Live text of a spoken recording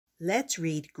let's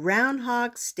read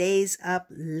Groundhog Stays Up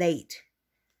Late.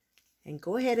 And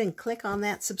go ahead and click on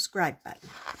that subscribe button.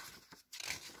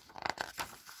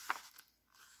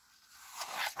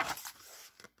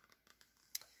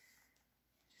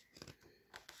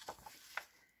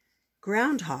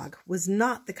 Groundhog was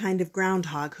not the kind of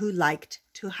groundhog who liked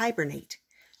to hibernate.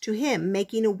 To him,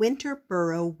 making a winter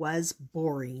burrow was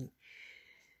boring.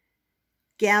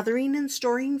 Gathering and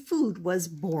storing food was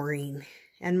boring.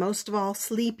 And most of all,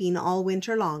 sleeping all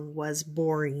winter long was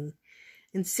boring.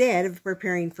 Instead of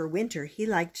preparing for winter, he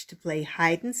liked to play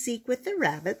hide and seek with the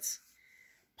rabbits,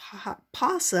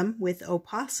 possum with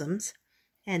opossums,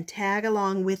 and tag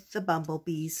along with the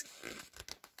bumblebees.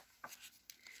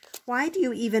 "Why do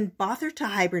you even bother to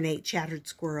hibernate?" chattered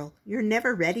Squirrel. "You're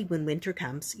never ready when winter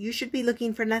comes. You should be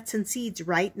looking for nuts and seeds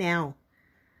right now."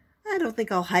 "I don't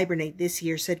think I'll hibernate this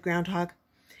year," said Groundhog.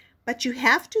 "But you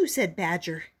have to," said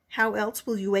Badger. "How else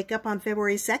will you wake up on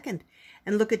February 2nd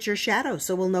and look at your shadow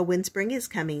so we'll know when spring is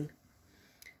coming?"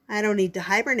 "I don't need to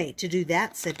hibernate to do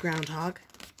that," said Groundhog.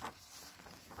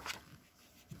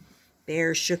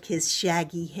 Bear shook his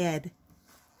shaggy head.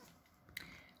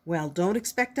 "Well, don't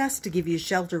expect us to give you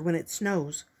shelter when it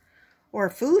snows, or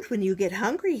food when you get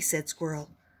hungry," said Squirrel.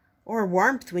 "Or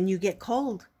warmth when you get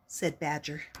cold," said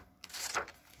Badger.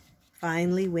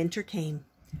 Finally, winter came.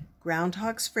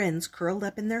 Groundhog's friends curled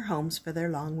up in their homes for their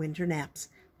long winter naps,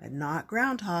 but not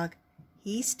Groundhog.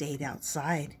 He stayed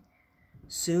outside.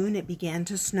 Soon it began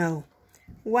to snow.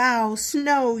 "Wow,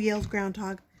 snow!" yelled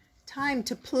Groundhog. "Time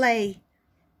to play."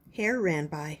 Hare ran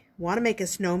by. "Want to make a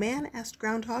snowman?" asked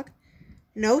Groundhog.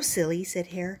 "No, silly," said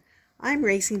Hare. "I'm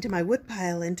racing to my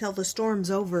woodpile until the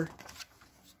storm's over."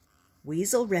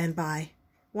 Weasel ran by.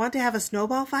 "Want to have a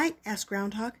snowball fight?" asked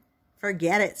Groundhog.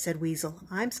 "Forget it," said Weasel.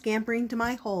 "I'm scampering to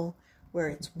my hole where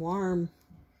it's warm."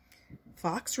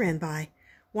 Fox ran by.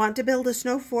 "Want to build a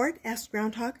snow fort?" asked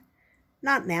Groundhog.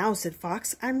 "Not now," said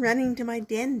Fox. "I'm running to my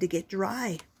den to get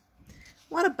dry."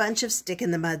 "What a bunch of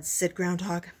stick-in-the-muds," said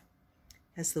Groundhog.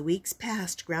 As the weeks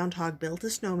passed, Groundhog built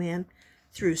a snowman,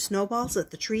 threw snowballs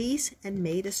at the trees, and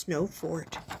made a snow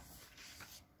fort.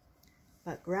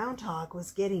 But Groundhog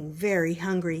was getting very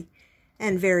hungry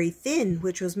and very thin,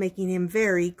 which was making him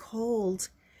very cold.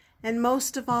 And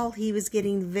most of all, he was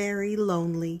getting very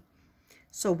lonely.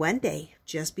 So one day,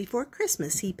 just before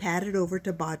Christmas, he padded over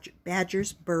to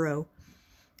Badger's burrow.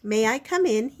 "May I come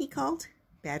in?" he called.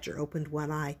 Badger opened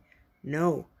one eye.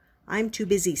 "No, I'm too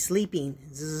busy sleeping."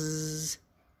 Zzz.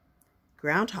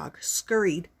 Groundhog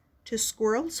scurried to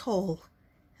Squirrel's hole.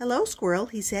 "Hello, Squirrel,"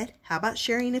 he said. "How about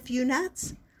sharing a few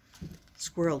nuts?"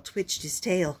 Squirrel twitched his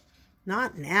tail.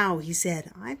 "Not now," he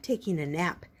said. "I'm taking a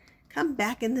nap. Come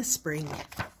back in the spring."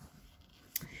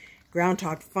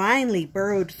 Groundhog finally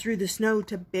burrowed through the snow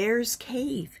to Bear's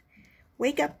cave.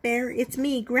 "Wake up, Bear. It's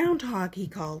me, Groundhog," he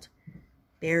called.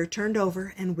 Bear turned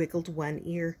over and wiggled one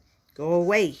ear. "Go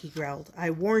away," he growled. "I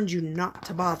warned you not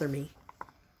to bother me."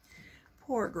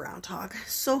 Poor Groundhog.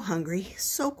 So hungry,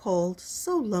 so cold,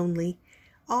 so lonely.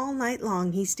 All night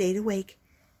long he stayed awake.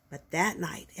 But that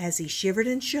night, as he shivered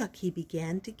and shook, he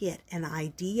began to get an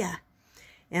idea.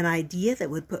 An idea that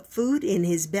would put food in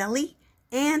his belly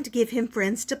and give him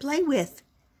friends to play with.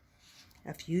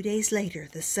 A few days later,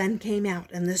 the sun came out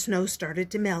and the snow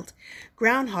started to melt.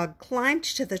 Groundhog climbed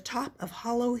to the top of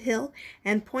Hollow Hill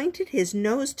and pointed his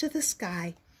nose to the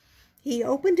sky. He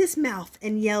opened his mouth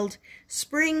and yelled,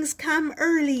 "Spring's come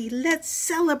early, let's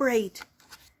celebrate!"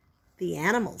 The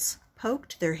animals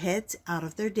poked their heads out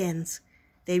of their dens.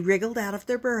 They wriggled out of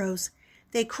their burrows.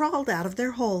 They crawled out of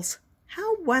their holes.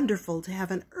 How wonderful to have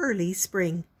an early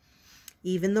spring!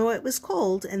 Even though it was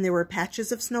cold and there were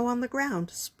patches of snow on the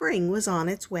ground, spring was on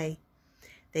its way.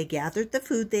 They gathered the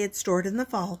food they had stored in the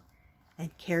fall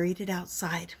and carried it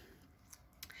outside.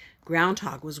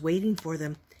 Groundhog was waiting for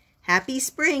them. "Happy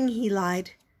spring," he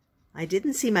lied. "I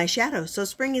didn't see my shadow, so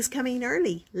spring is coming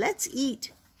early. Let's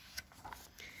eat."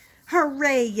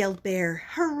 "Hooray!" yelled Bear.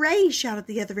 "Hooray!" shouted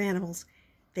the other animals.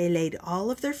 They laid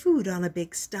all of their food on a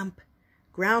big stump.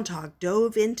 Groundhog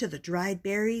dove into the dried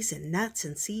berries and nuts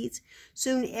and seeds.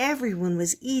 Soon everyone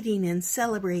was eating and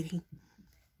celebrating.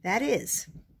 That is,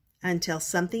 until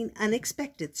something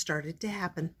unexpected started to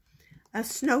happen. A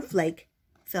snowflake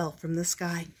fell from the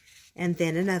sky, and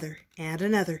then another and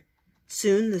another.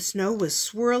 Soon the snow was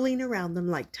swirling around them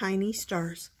like tiny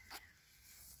stars.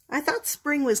 "I thought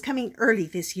spring was coming early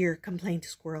this year," complained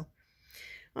Squirrel.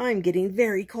 "I'm getting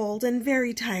very cold and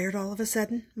very tired all of a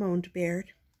sudden," moaned Bear.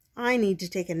 "I need to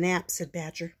take a nap," said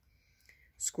Badger.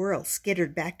 Squirrel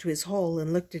skittered back to his hole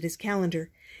and looked at his calendar.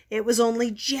 It was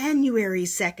only January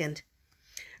 2nd.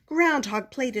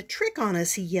 "Groundhog played a trick on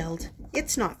us," he yelled.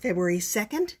 "It's not February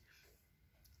 2nd.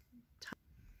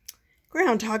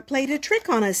 Groundhog played a trick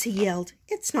on us, he yelled.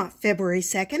 It's not February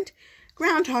 2nd.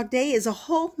 Groundhog Day is a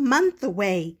whole month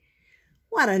away.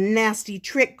 What a nasty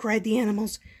trick, cried the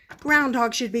animals.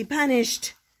 Groundhog should be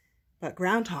punished. But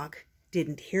Groundhog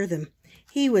didn't hear them.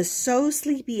 He was so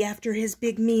sleepy after his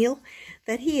big meal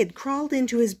that he had crawled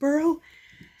into his burrow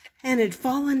and had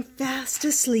fallen fast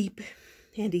asleep.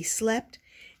 And he slept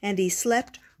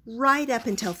right up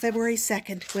until February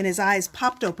 2nd, when his eyes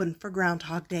popped open for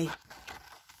Groundhog Day.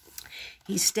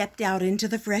 He stepped out into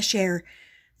the fresh air.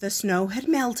 The snow had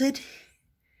melted.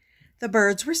 The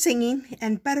birds were singing,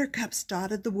 and buttercups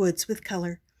dotted the woods with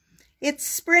color. It's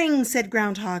spring, said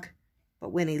Groundhog.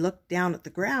 But when he looked down at the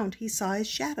ground, he saw his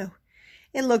shadow.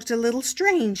 It looked a little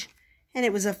strange, and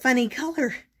it was a funny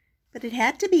color, but it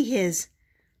had to be his.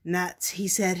 Nuts, he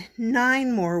said,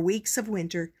 9 more weeks of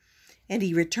winter. And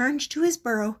he returned to his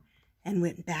burrow and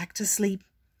went back to sleep.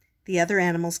 The other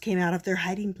animals came out of their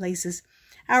hiding places.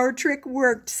 Our trick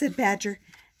worked, said Badger.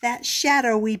 That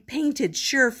shadow we painted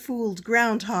sure fooled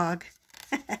Groundhog.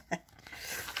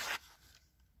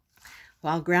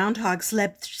 While Groundhog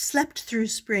slept through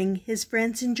spring, his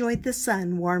friends enjoyed the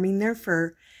sun warming their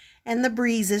fur and the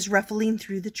breezes ruffling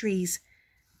through the trees.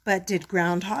 But did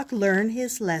Groundhog learn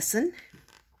his lesson?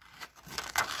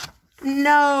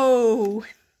 No!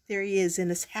 There he is in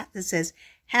his hat that says,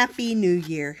 Happy New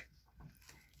Year.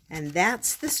 And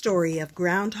that's the story of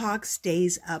Groundhog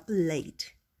Stays Up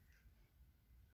Late.